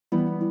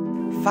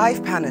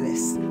5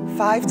 panelists,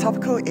 5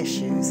 topical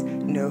issues,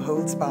 no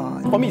holds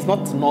barred. For me, it's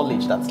not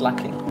knowledge that's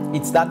lacking.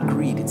 It's that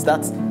greed, it's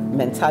that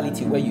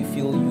mentality where you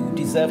feel you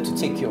deserve to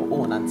take your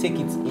own and take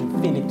it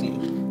infinitely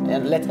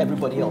and let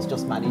everybody else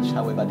just manage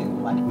however they will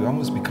manage. We're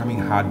almost becoming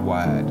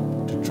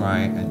hardwired to try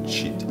and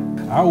cheat.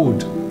 I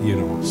would,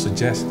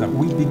 suggest that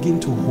we begin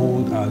to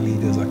hold our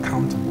leaders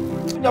accountable.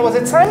 There was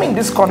a time in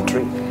this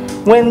country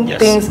when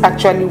things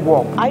actually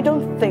work. I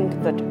don't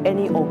think that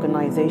any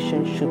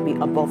organization should be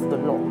above the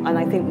law. And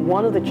I think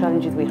one of the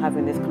challenges we have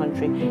in this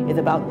country is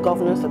about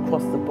governance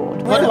across the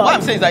board. What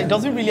I'm saying is that it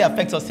doesn't really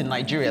affect us in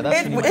Nigeria.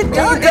 That's really It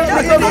does.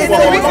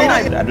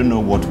 I don't know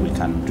what we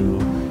can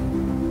do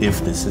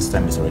if the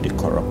system is already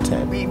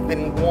corrupted. We've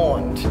been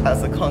warned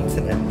as a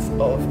continent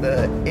of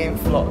the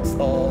influx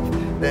of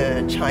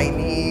the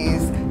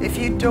Chinese. If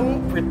you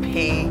don't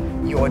repay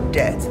your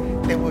debt,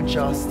 they will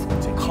just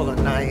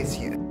colonize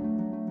you.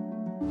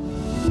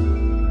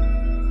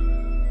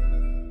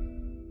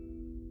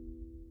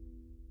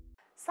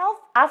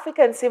 South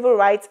African civil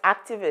rights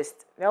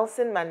activist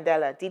Nelson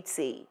Mandela did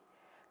say,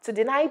 to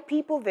deny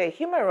people their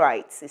human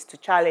rights is to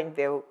challenge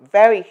their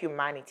very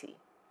humanity.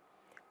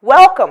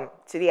 Welcome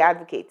to The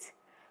Advocate,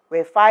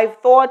 where 5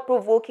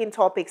 thought-provoking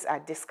topics are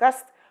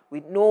discussed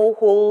with no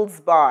holds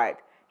barred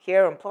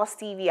here on Plus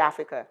TV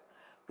Africa.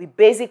 We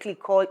basically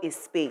call a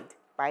spade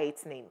by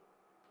its name.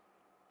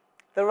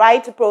 The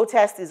right to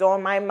protest is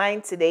on my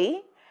mind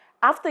today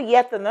after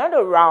yet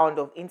another round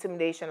of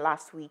intimidation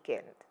last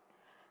weekend.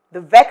 The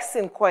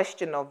vexing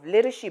question of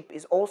leadership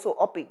is also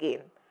up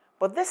again,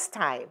 but this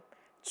time,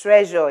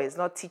 Treasure is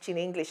not teaching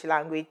English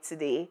language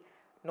today,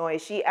 nor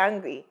is she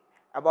angry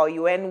about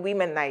UN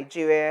Women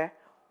Nigeria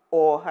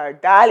or her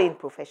darling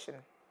profession.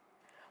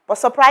 But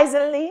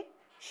surprisingly,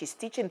 she's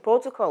teaching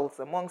protocols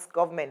amongst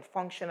government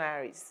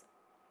functionaries.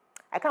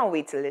 I can't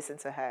wait to listen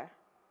to her.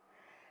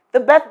 The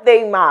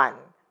birthday man,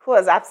 who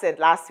was absent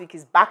last week,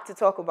 is back to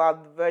talk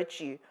about the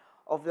virtue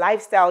of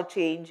lifestyle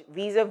change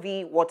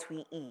vis-a-vis what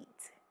we eat.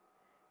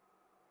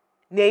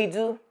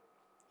 Neidu,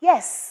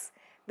 yes,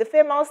 the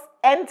famous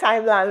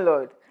end-time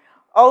landlord,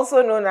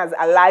 also known as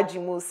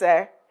Alhaji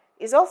Musa,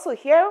 is also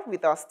here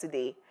with us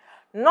today.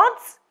 Not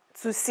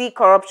to see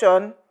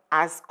corruption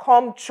as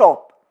come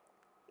chop,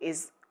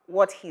 is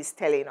what he's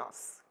telling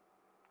us.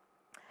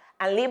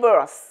 And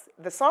Liberos,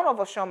 the son of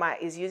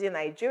Oshoma, is using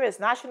Nigeria's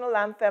national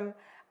anthem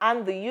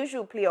and the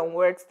usual play on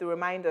words to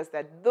remind us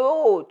that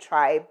though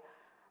tribe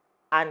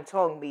and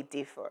tongue may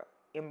differ,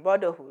 in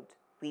brotherhood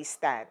we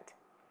stand.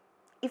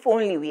 If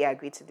only we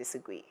agree to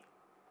disagree.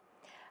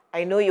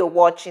 I know you're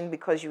watching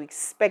because you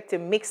expect a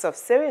mix of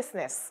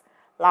seriousness,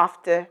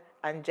 laughter,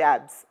 and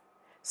jabs.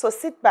 So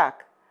sit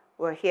back.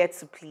 We're here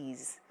to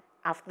please.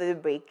 After the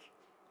break,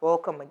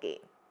 welcome again.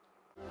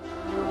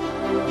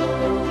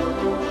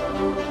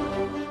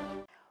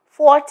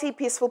 40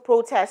 peaceful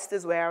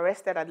protesters were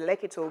arrested at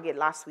Lekki toll gate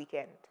last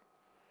weekend.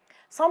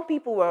 Some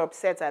people were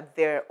upset at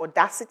their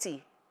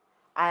audacity.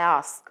 I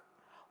ask,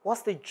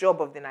 what's the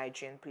job of the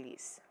Nigerian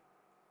police?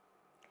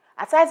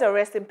 Aside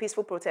arresting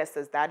peaceful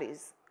protesters, that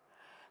is,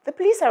 the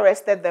police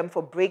arrested them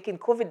for breaking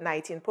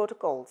COVID-19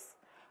 protocols,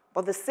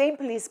 but the same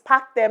police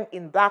packed them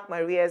in Black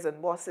Marias and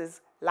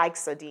buses like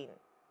sardines.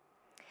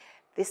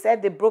 They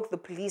said they broke the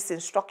police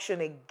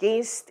instruction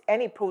against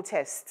any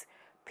protest,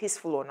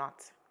 peaceful or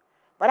not.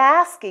 But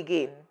I ask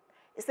again,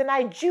 is the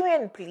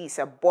Nigerian police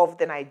above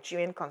the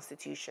Nigerian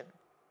constitution?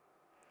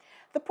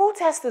 The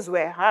protesters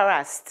were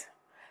harassed,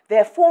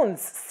 their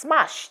phones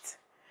smashed.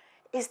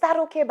 Is that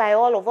okay by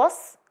all of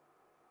us?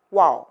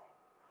 Wow.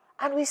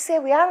 And we say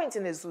we aren't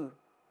in a zoo.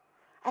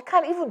 I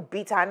can't even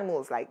beat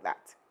animals like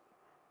that.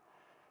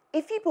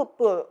 A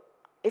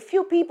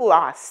few people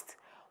asked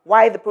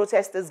why the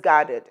protesters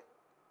gathered.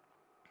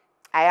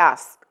 I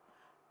ask,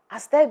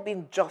 has there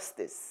been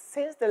justice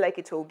since the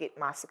Lekki toll gate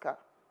massacre?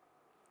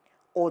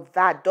 Or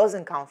that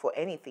doesn't count for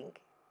anything?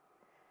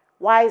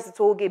 Why is the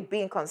toll gate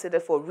being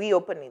considered for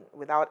reopening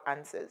without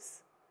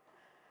answers?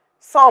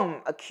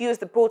 Some accuse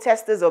the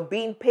protesters of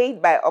being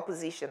paid by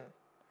opposition.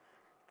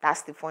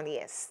 That's the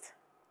funniest.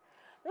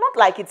 Not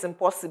like it's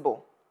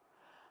impossible.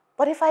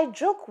 But if I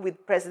joke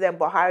with President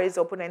Buhari's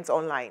opponents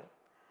online,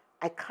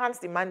 I can't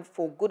demand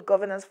for good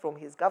governance from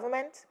his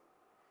government.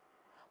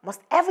 Must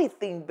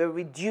everything be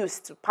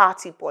reduced to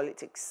party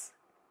politics?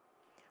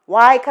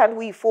 Why can't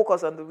we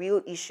focus on the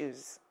real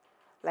issues,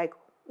 like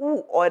who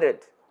ordered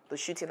the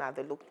shooting at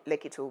the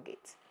Lekki toll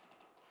gate?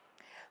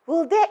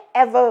 Will they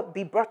ever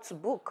be brought to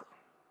book?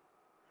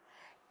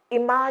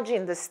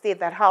 Imagine the state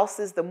that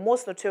houses the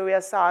most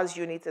notorious SARS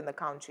unit in the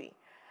country.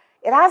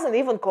 It hasn't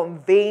even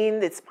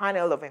convened its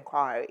panel of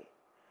inquiry.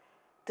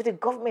 Do the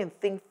government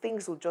think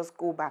things will just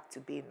go back to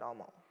being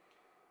normal?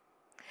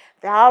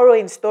 The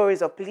harrowing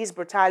stories of police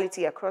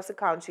brutality across the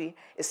country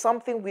is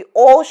something we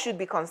all should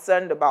be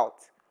concerned about.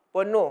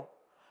 But no,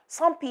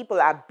 some people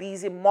are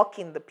busy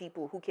mocking the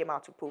people who came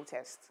out to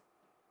protest.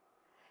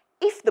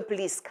 If the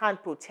police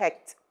can't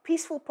protect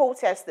peaceful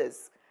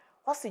protesters,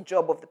 what's the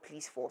job of the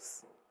police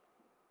force?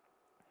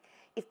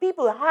 If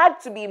people had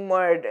to be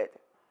murdered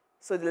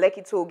so the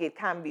Lekki toll gate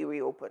can be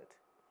reopened,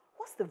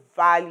 what's the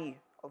value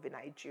of a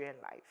Nigerian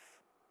life?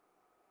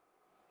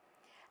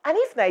 And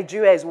if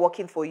Nigeria is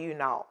working for you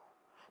now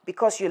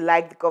because you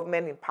like the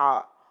government in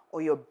power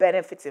or you're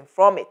benefiting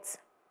from it,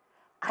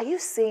 are you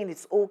saying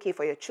it's okay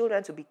for your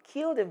children to be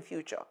killed in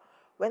future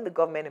when the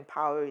government in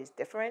power is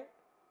different?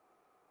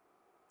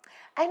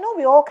 I know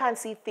we all can't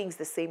see things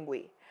the same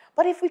way,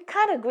 but if we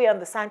can't agree on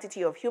the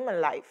sanctity of human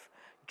life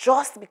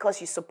just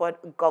because you support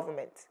a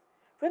government,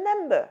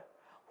 remember,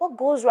 what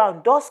goes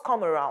around does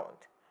come around.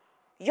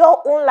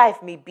 Your own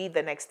life may be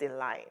the next in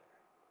line.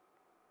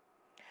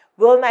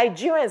 Will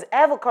Nigerians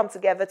ever come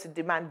together to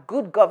demand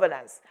good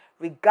governance,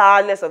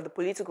 regardless of the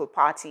political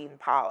party in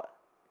power?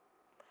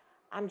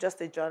 I'm just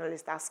a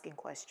journalist asking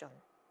questions.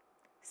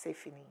 C'est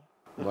fini.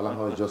 Well,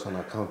 I'm just an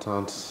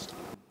accountant.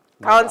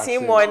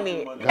 Counting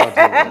money.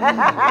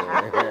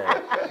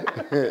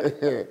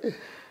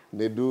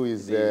 Nedu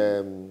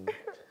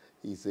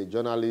is a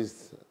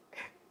journalist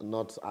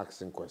not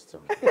asking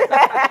questions.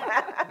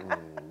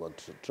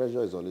 But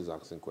Treasure is always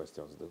asking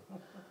questions, though.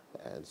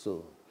 And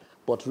so,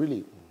 but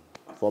really,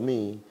 for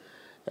me,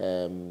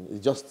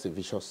 it's just a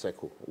vicious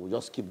circle. We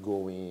just keep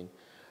going.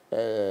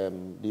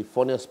 The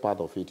funniest part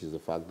of it is the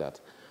fact that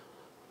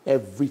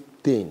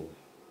everything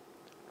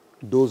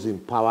those in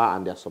power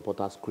and their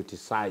supporters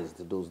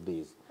criticized those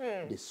days,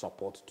 they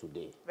support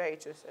today. Very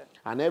true, sir.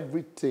 And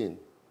everything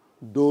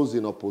those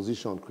in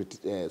opposition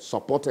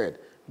supported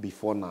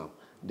before now,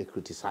 they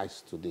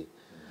criticize today.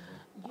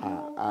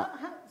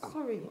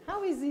 Sorry,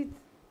 how is it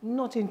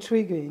not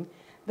intriguing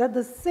that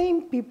the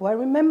same people, I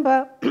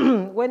remember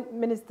when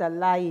Minister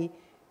Lai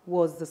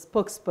was the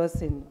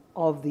spokesperson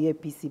of the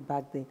APC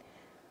back then,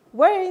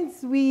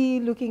 weren't we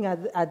looking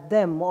at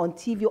them on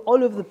TV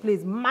all over the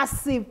place,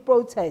 massive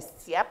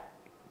protests? Yep.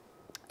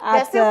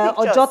 At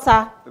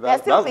Ojota.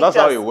 That's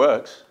how it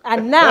works.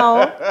 And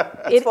now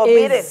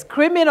it is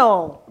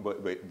criminal.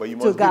 But you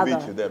must give it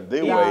to them.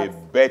 They were a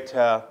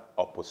better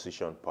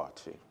opposition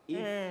party.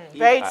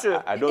 Very true.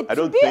 I don't to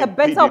think be a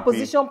better PDP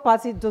opposition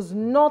party does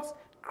not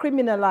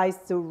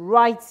criminalize the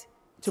right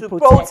to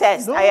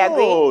protest. No, I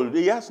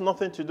agree. It has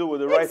nothing to do with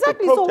the right to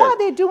Exactly. protest. So why are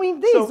they doing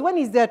this when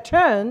it's their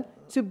turn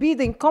to be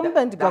the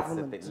incumbent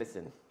government? That's the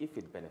thing. Listen, if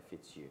it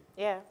benefits you,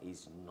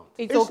 it's not.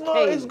 It's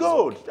okay. It's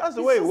good. That's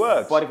the way it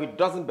works. But if it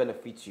doesn't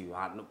benefit you,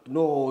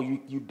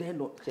 you dare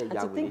not say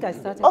I think I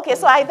started. Okay,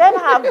 so I then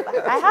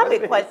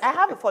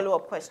have a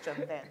follow-up question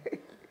then.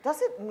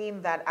 Does it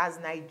mean that as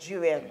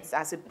Nigerians,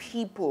 as a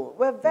people,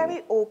 we're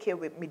very okay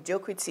with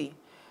mediocrity?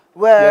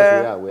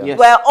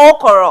 We're all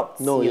corrupt.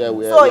 No, yeah,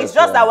 we are. So it's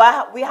just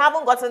that we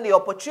haven't gotten the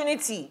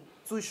opportunity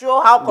to show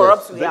how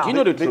corrupt we are. Do you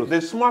know the truth?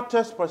 The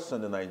smartest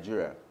person in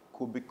Nigeria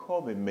could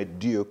become a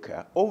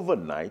mediocre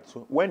overnight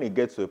when he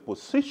gets to a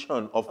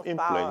position of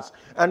influence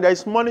and there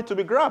is money to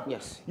be grabbed.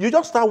 Yes. You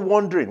just start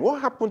wondering,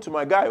 what happened to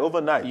my guy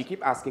overnight? You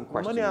keep asking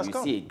questions.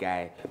 You see a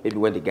guy, maybe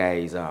when the guy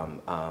is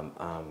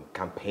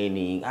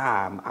campaigning,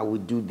 I will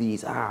do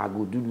this, I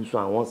will do this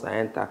one once I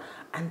enter.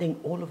 And then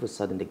all of a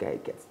sudden the guy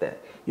gets there.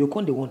 You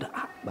kind of wonder,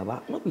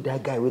 Baba, not be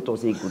that guy wait to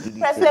say he could do this.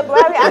 President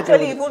Buhari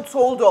actually even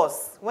told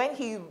us when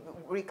he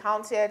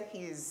recounted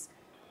his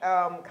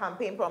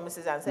campaign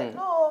promises and said,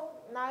 no,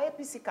 now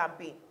APC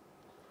campaign,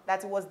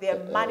 that it was their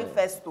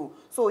manifesto.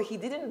 So he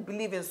didn't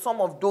believe in some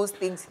of those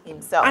things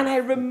himself. And I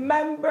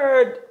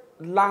remembered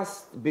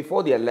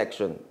before the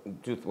election,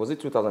 was it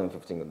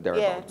 2015?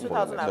 Yeah,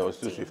 2015. That was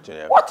 2015,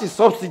 yeah. What is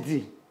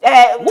subsidy?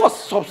 What's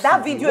subsidy?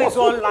 That video is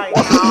online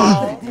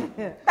now.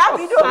 That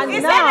video,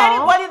 is there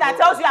anybody that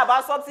tells you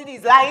about subsidy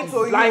is lying to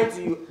you? Lying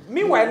to you.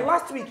 Meanwhile,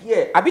 last week,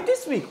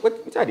 this week,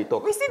 which are they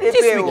talking? We see the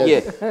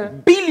this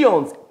week,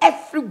 billions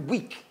every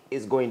week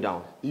is going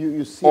down.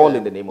 You see, all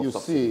in the name of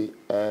subsidy. You see,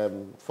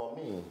 for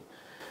me,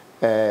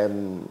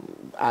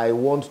 I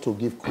want to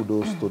give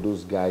kudos to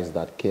those guys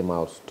that came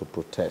out to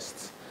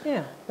protest.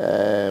 Yeah.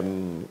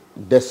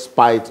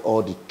 Despite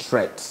all the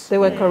threats. They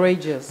were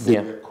courageous. They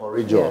were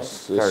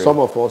courageous. Yeah. Some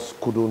of us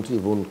couldn't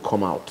even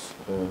come out.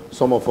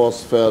 Some of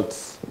us felt,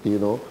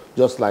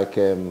 just like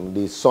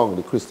the song,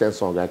 the Christian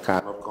song, I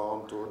cannot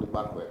come to the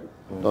banquet.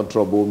 Don't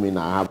trouble me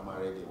now, I have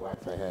married a wife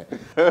for her.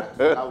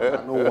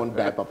 No one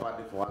died, Papa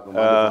did for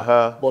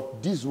her.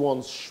 But these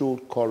ones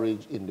showed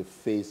courage in the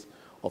face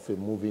of a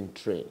moving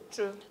train.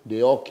 True.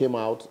 They all came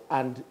out,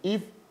 and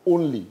if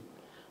only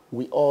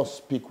we all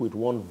speak with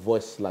one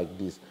voice like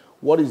this,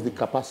 what is the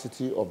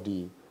capacity of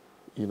the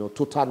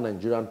total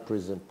Nigerian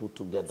prison put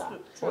together?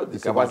 The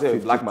capacity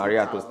of Black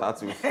Maria to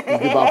start with.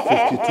 It's about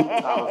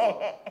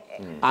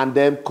 52,000. And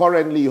then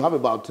currently you have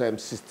about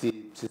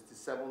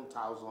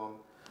 67,000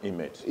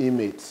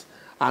 inmates.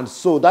 And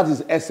so that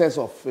is excess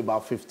of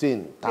about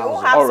 15,000. They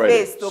won't have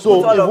space to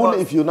so put all even of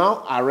us. if you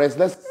now arrest,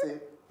 let's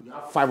say you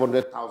have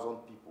 500,000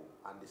 people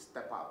and they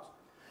step out.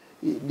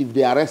 If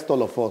they arrest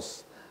all of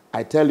us,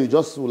 I tell you,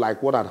 just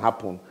like what had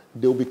happened,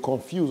 they'll be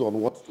confused on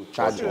what to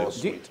charge us.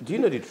 Do you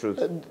know the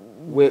truth?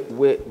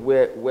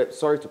 We're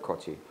sorry to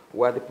cut you.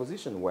 We're at the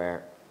position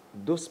where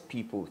those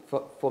people,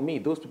 for me,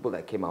 those people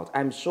that came out,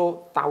 I'm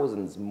sure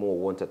thousands more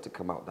wanted to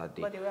come out that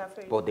day. But they were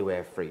afraid. But they were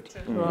afraid.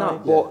 Right. Now,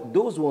 but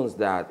those ones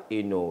that,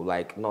 you know,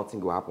 like nothing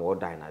will happen or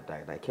die,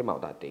 that came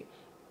out that day.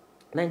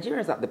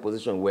 Nigerians are at the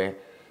position where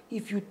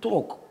if you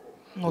talk,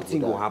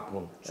 nothing will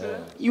happen.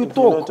 You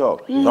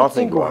talk,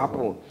 nothing will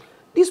happen.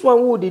 This one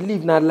who they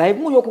live now life,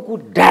 you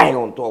could die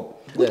on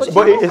top. But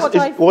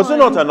was it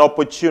not an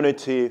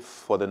opportunity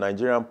for the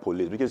Nigerian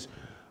police? Because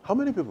how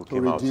many people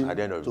came out at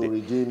the end of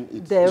the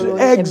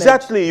day?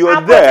 Exactly, you're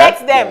there.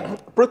 Protect them.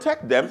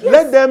 Protect them. Yes.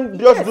 Let them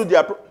just do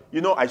their... You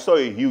know, I saw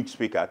a huge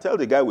speaker. Tell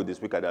the guy with the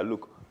speaker that,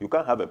 look, you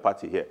can't have a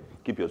party here.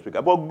 Keep your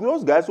speaker. But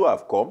those guys who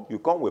have come, you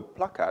come with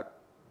placard.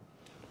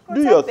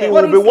 Do your thing.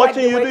 We'll be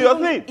watching you do your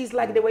thing. It's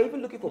like they were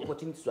even looking for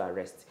opportunities to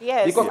arrest.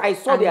 Yes. Because I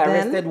saw they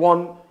arrested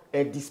one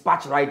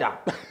dispatch rider.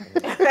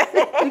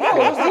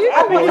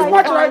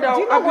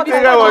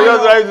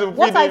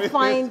 What I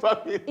find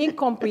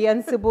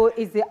incomprehensible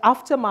is the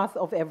aftermath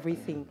of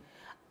everything.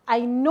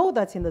 I know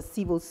that in the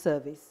civil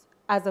service,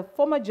 as a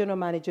former general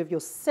manager, if you're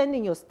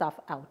sending your staff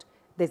out,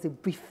 there's a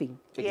briefing.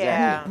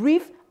 Yeah. You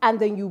brief and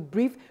then you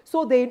brief.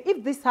 So then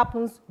if this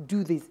happens,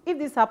 do this. If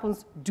this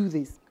happens, do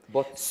this.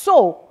 But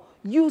so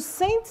you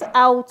sent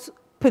out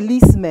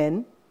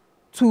policemen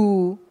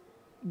to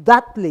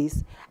that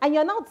place, and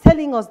you're now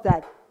telling us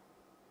that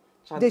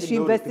they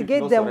should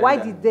investigate them. Why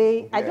did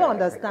they? I don't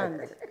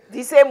understand.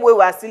 The same way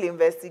we are still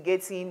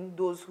investigating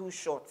those who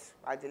shot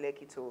at the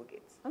Lekki toll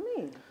gate. I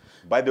mean,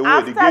 by the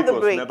way, the gate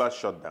was never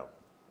shut down.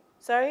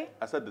 Sorry?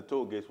 I said the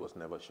toll gate was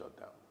never shut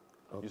down.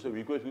 Okay. You said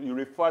because you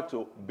refer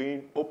to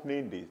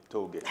opening the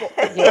toll gate.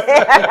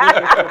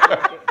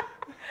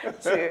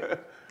 True.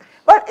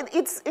 But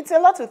it's a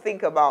lot to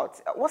think about.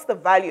 What's the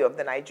value of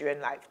the Nigerian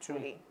life,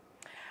 truly?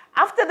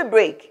 After the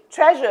break,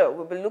 Treasure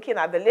will be looking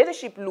at the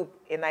leadership loop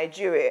in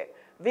Nigeria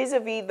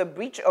vis-a-vis the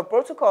breach of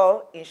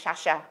protocol in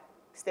Shasha.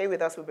 Stay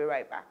with us, we'll be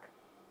right back.